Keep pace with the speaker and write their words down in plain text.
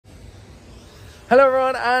Hello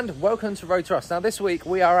everyone and welcome to Road to Us. Now this week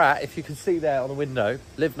we are at, if you can see there on the window,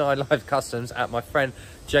 Live 9 Live Customs at my friend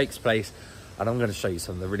Jake's place. And I'm going to show you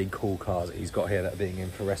some of the really cool cars that he's got here that are being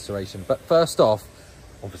in for restoration. But first off,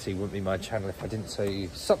 obviously it wouldn't be my channel if I didn't show you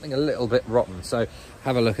something a little bit rotten. So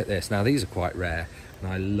have a look at this. Now these are quite rare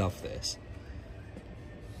and I love this.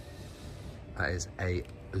 That is a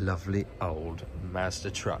lovely old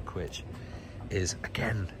Mazda truck, which is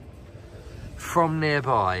again from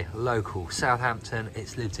nearby, local Southampton.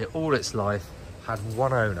 It's lived here all its life, had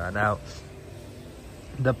one owner. Now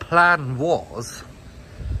the plan was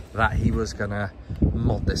that he was gonna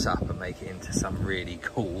mod this up and make it into some really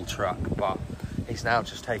cool truck, but he's now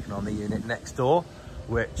just taken on the unit next door,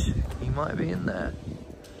 which he might be in there.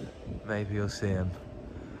 Maybe you'll see him.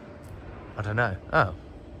 I don't know.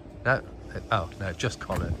 Oh no, just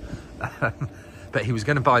Colin. But he was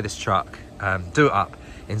going to buy this truck, do it up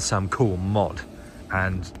in some cool mod,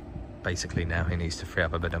 and basically now he needs to free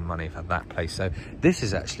up a bit of money for that place. So this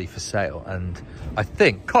is actually for sale, and I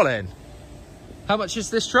think, Colin, how much is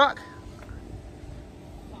this truck?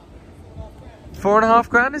 4.5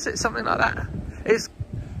 grand, is it? Something like that.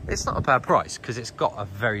 It's not a bad price because it's got a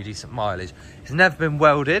very decent mileage. It's never been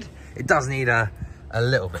welded. It does need a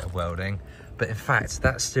little bit of welding, but in fact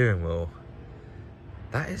that steering wheel,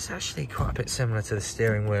 that is actually quite a bit similar to the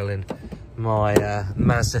steering wheel in my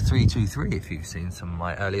Mazda 323, if you've seen some of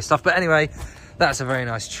my earlier stuff. But anyway, that's a very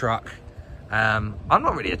nice truck. I'm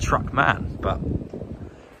not really a truck man, but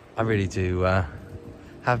I really do have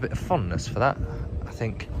a bit of fondness for that. I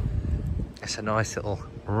think it's a nice little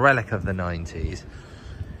relic of the 90s.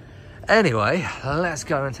 Anyway, let's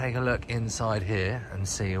go and take a look inside here and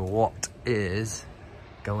see what is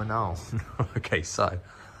going on. Okay, so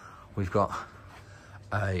we've got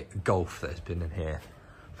a Golf that's been in here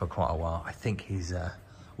for quite a while. I think he's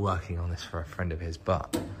working on this for a friend of his,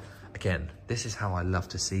 but again, this is how I love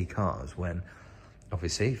to see cars, when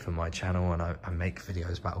obviously for my channel and I make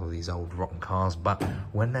videos about all these old rotten cars, but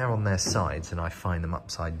when they're on their sides and I find them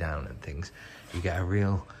upside down and things, you get a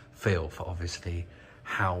real feel for obviously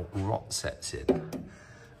how rot sets in.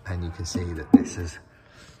 And you can see that this has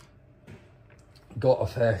got a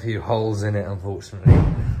fair few holes in it, unfortunately.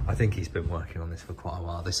 I think he's been working on this for quite a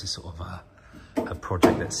while. This is sort of a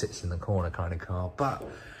project that sits in the corner kind of car, but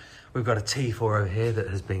we've got a T4 over here that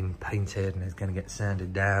has been painted and is going to get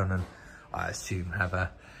sanded down, and I assume have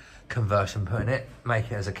a conversion put in it,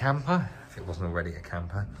 make it as a camper if it wasn't already a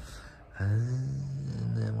camper.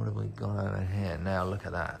 And then what have we got over here? Now look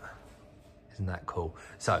at that. Isn't that cool?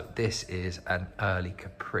 So this is an early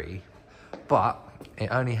Capri, but it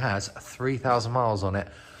only has 3,000 miles on it.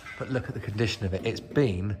 But look at the condition of it. It's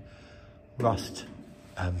been rust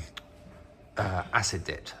acid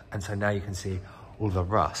dipped, and so now you can see all the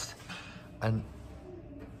rust. And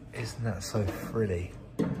isn't that so frilly?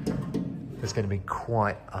 There's going to be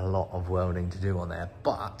quite a lot of welding to do on there,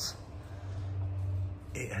 but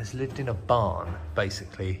it has lived in a barn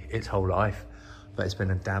basically its whole life, but it's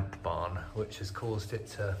been a damp barn, which has caused it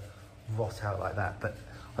to rot out like that. But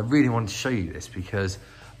I really wanted to show you this because,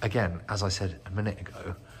 again, as I said a minute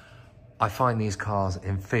ago, I find these cars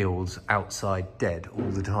in fields outside dead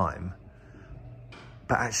all the time,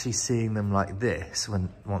 but actually seeing them like this,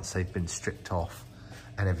 once they've been stripped off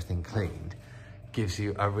and everything cleaned, gives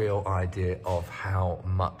you a real idea of how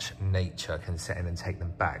much nature can set in and take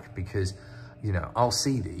them back. Because, you know, I'll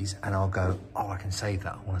see these and I'll go, oh, I can save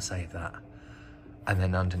that, I want to save that. And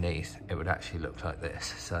then underneath, it would actually look like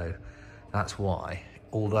this. So that's why,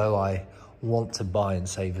 although I want to buy and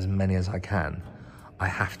save as many as I can, I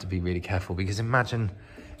have to be really careful. Because imagine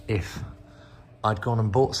if I'd gone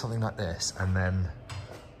and bought something like this and then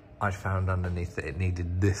I'd found underneath that it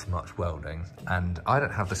needed this much welding, and I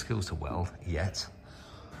don't have the skills to weld yet,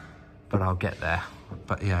 but I'll get there.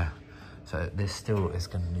 But yeah, so this still is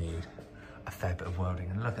going to need a fair bit of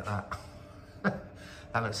welding. And look at that.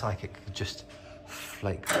 That looks like it could just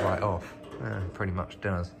flake right off. Yeah, it pretty much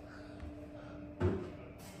does.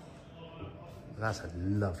 That's a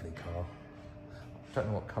lovely car. Don't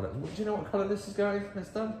know what colour. Do you know what colour this is going? It's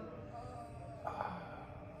done.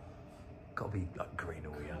 Got to be like green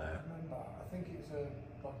or yellow. I think it's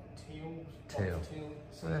like teal. Teal.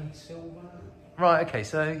 Silver. Right. Okay.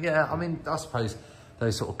 So yeah, I mean, I suppose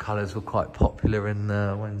those sort of colours were quite popular in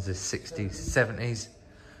when's this, 60s, 70s.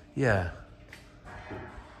 Yeah.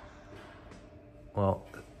 Well,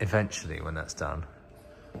 eventually, when that's done,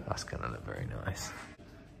 that's going to look very nice.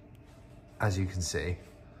 As you can see,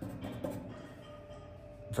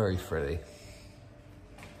 very frilly.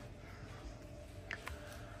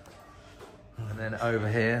 And then over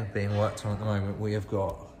here, being worked on at the moment, we have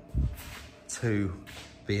got two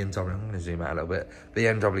BMW, I'm going to zoom out a little bit.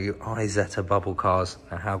 BMW iZeta bubble cars.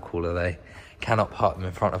 Now, how cool are they? Cannot park them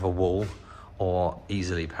in front of a wall or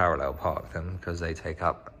easily parallel park them because they take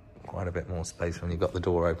up quite a bit more space when you've got the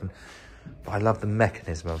door open. But I love the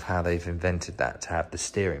mechanism of how they've invented that to have the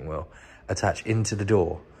steering wheel attach into the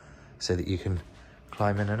door so that you can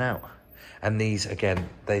climb in and out. And these, again,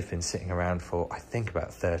 they've been sitting around for, I think,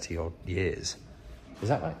 about 30 odd years. Is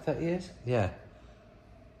that right, 30 years? Yeah.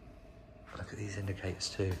 Look at these indicators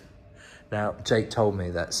too. Now, Jake told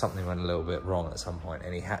me that something went a little bit wrong at some point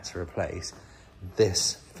and he had to replace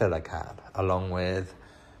this filler cap along with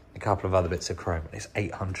a couple of other bits of chrome. It's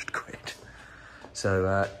 800 quid.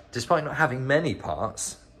 So, despite not having many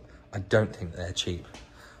parts, I don't think they're cheap.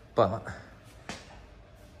 But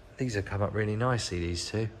these have come up really nicely, these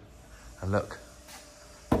two. And look,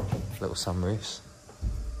 little sunroofs.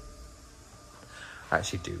 I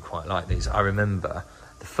actually do quite like these. I remember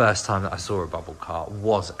the first time that I saw a bubble car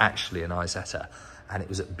was actually an iZeta, and it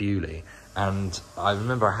was at Bewley. And I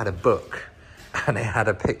remember I had a book and it had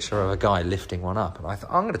a picture of a guy lifting one up. And I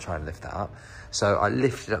thought, I'm going to try and lift that up. So I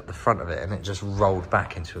lifted up the front of it and it just rolled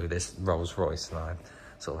back into this Rolls Royce. And I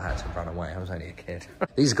sort of had to run away. I was only a kid.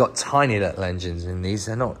 These have got tiny little engines in these.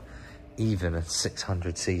 They're not even a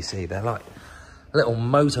 600cc. They're like little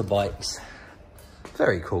motorbikes.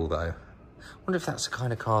 Very cool though. I wonder if that's the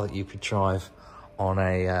kind of car that you could drive on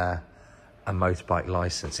a motorbike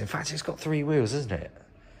license. In fact, it's got 3 wheels, isn't it?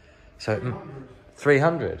 So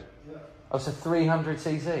 300? Yeah. Oh, so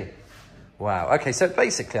 300cc. Wow. Okay, so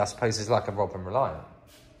basically, I suppose it's like a Robin Reliant.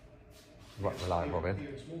 Reliant Robin.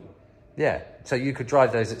 Yeah. So you could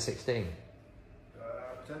drive those at 16.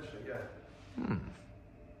 Potentially, yeah.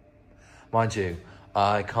 Mind you,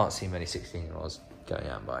 I can't see many 16-year-olds going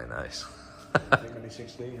out and buying those. I think many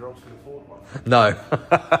 16-year-olds can afford one. No.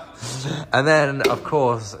 And then, of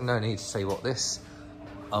course, no need to say what this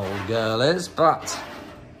old girl is, but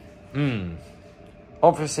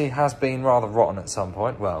obviously has been rather rotten at some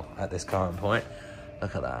point. Well, at this current point.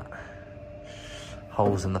 Look at that.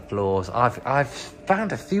 Holes in the floors. I've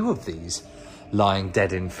found a few of these lying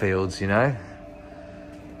dead in fields, you know.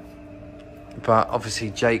 But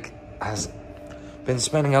obviously Jake has been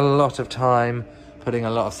spending a lot of time putting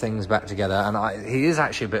a lot of things back together, and he is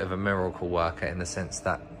actually a bit of a miracle worker in the sense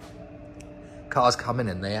that cars come in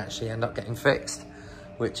and they actually end up getting fixed,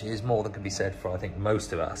 which is more than can be said for, I think,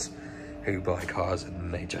 most of us who buy cars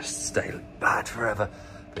and they just stay bad forever.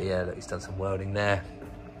 But yeah, look, he's done some welding there.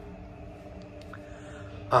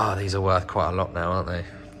 Ah, these are worth quite a lot now, aren't they?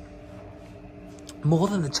 More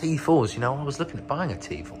than the T4s, you know. I was looking at buying a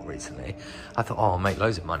T4 recently. I thought, oh, I'll make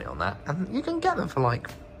loads of money on that. And you can get them for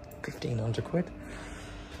like 1,500 quid.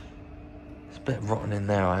 It's a bit rotten in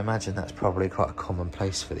there. I imagine that's probably quite a common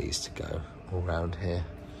place for these to go all around here.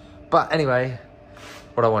 But anyway,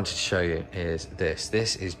 what I wanted to show you is this.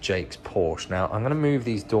 This is Jake's Porsche. Now, I'm going to move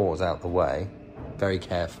these doors out the way very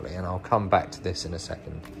carefully, and I'll come back to this in a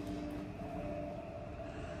second.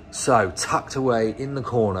 So, tucked away in the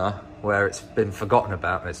corner, where it's been forgotten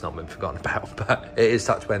about, it's not been forgotten about, but it is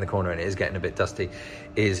tucked away in the corner and it is getting a bit dusty,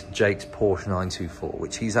 is Jake's Porsche 924,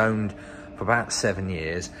 which he's owned for about 7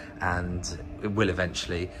 years, and it will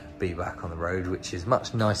eventually be back on the road, which is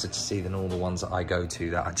much nicer to see than all the ones that I go to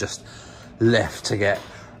that are just left to get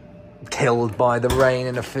killed by the rain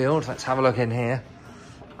in a field. Let's have a look in here.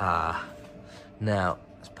 Now,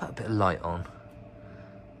 let's put a bit of light on.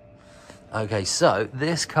 Okay, so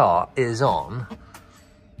this car is on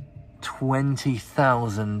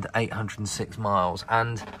 20,806 miles,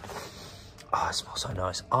 and oh, it smells so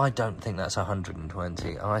nice. I don't think that's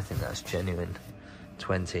 120. I think that's genuine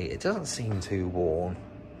 20. It doesn't seem too worn.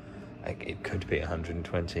 It could be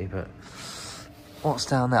 120, but what's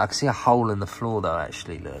down there? I can see a hole in the floor though,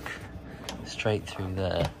 actually, look. Straight through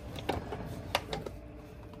there.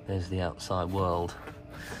 There's the outside world.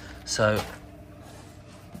 So,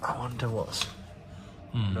 I wonder what's...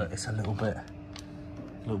 Look, it's a little bit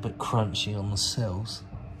crunchy on the sills,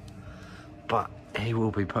 but he will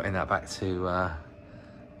be putting that back to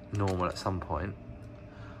normal at some point.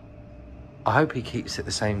 I hope he keeps it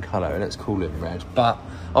the same colour. It looks cool in red, but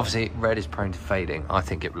obviously red is prone to fading. I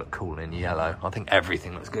think it would look cool in yellow. I think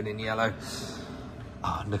everything looks good in yellow.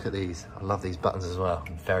 Oh, look at these. I love these buttons as well.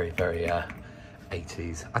 Very, very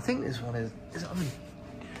 80s. I think this one is on,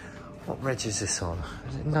 what reg is this on?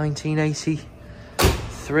 Is it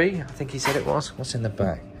 1983? I think he said it was. What's in the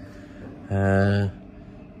back? A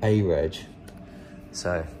reg.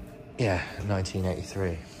 So, yeah,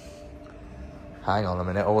 1983. Hang on a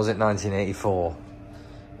minute, or was it 1984?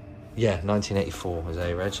 Yeah, 1984 was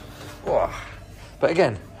A reg. Whoa. But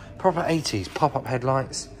again, proper 80s, pop-up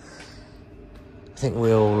headlights. think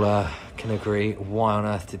we all can agree, why on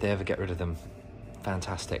earth did they ever get rid of them?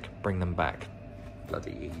 Fantastic, bring them back.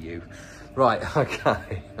 Bloody EU. Right,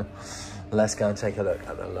 okay. Let's go and take a look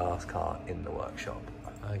at the last car in the workshop.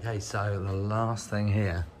 Okay, so the last thing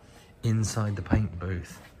here, inside the paint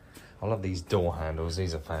booth. I love these door handles,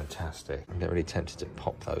 these are fantastic. I get really tempted to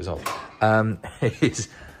pop those off. Is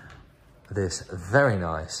this very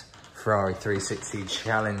nice Ferrari 360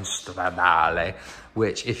 Challenge Stradale,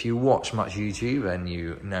 which if you watch much YouTube and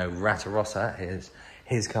you know Rattarossa is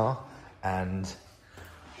his car, and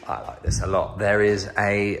I like this a lot. There is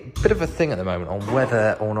a bit of a thing at the moment on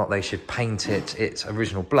whether or not they should paint it its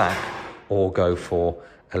original black or go for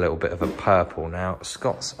a little bit of a purple. Now,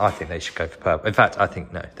 Scott's, I think they should go for purple. In fact, I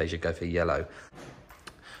think, no, they should go for yellow.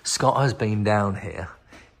 Scott has been down here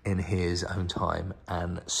in his own time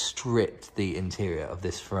and stripped the interior of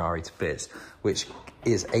this Ferrari to bits, which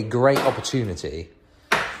is a great opportunity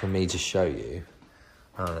for me to show you.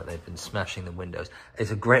 Oh, that they've been smashing the windows. It's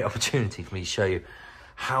a great opportunity for me to show you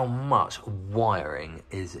how much wiring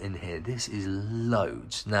is in here. This is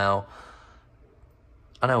loads. Now,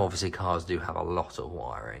 I know obviously cars do have a lot of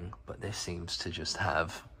wiring, but this seems to just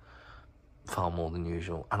have far more than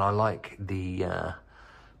usual. And I like the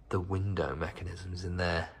window mechanisms in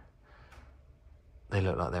there. They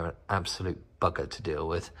look like they're an absolute bugger to deal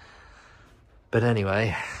with. But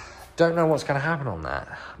anyway, don't know what's going to happen on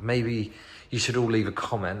that. Maybe you should all leave a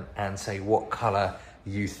comment and say what colour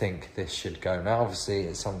you think this should go. Now, obviously,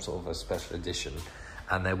 it's some sort of a special edition,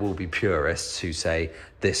 and there will be purists who say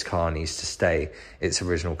this car needs to stay its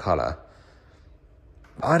original colour.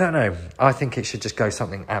 I don't know. I think it should just go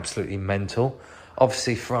something absolutely mental.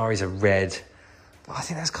 Obviously, Ferraris are red, but I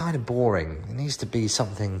think that's kind of boring. It needs to be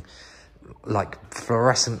something like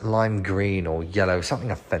fluorescent lime green or yellow, something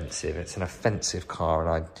offensive. It's an offensive car,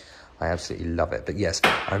 and I absolutely love it. But yes,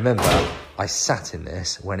 I remember I sat in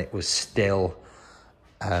this when it was still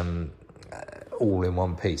all in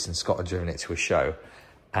one piece, and Scott had driven it to a show,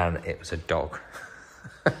 and it was a dog.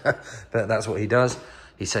 But that's what he does.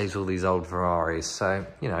 He saves all these old Ferraris. So,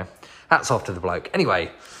 you know, hats off to the bloke.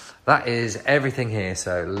 Anyway, that is everything here.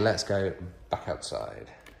 So let's go back outside.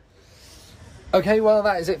 Okay, well,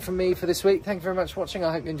 that is it from me for this week. Thank you very much for watching.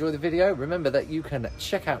 I hope you enjoyed the video. Remember that you can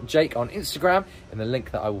check out Jake on Instagram in the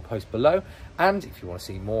link that I will post below. And if you want to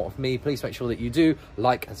see more of me, please make sure that you do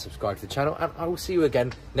like and subscribe to the channel. And I will see you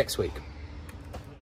again next week.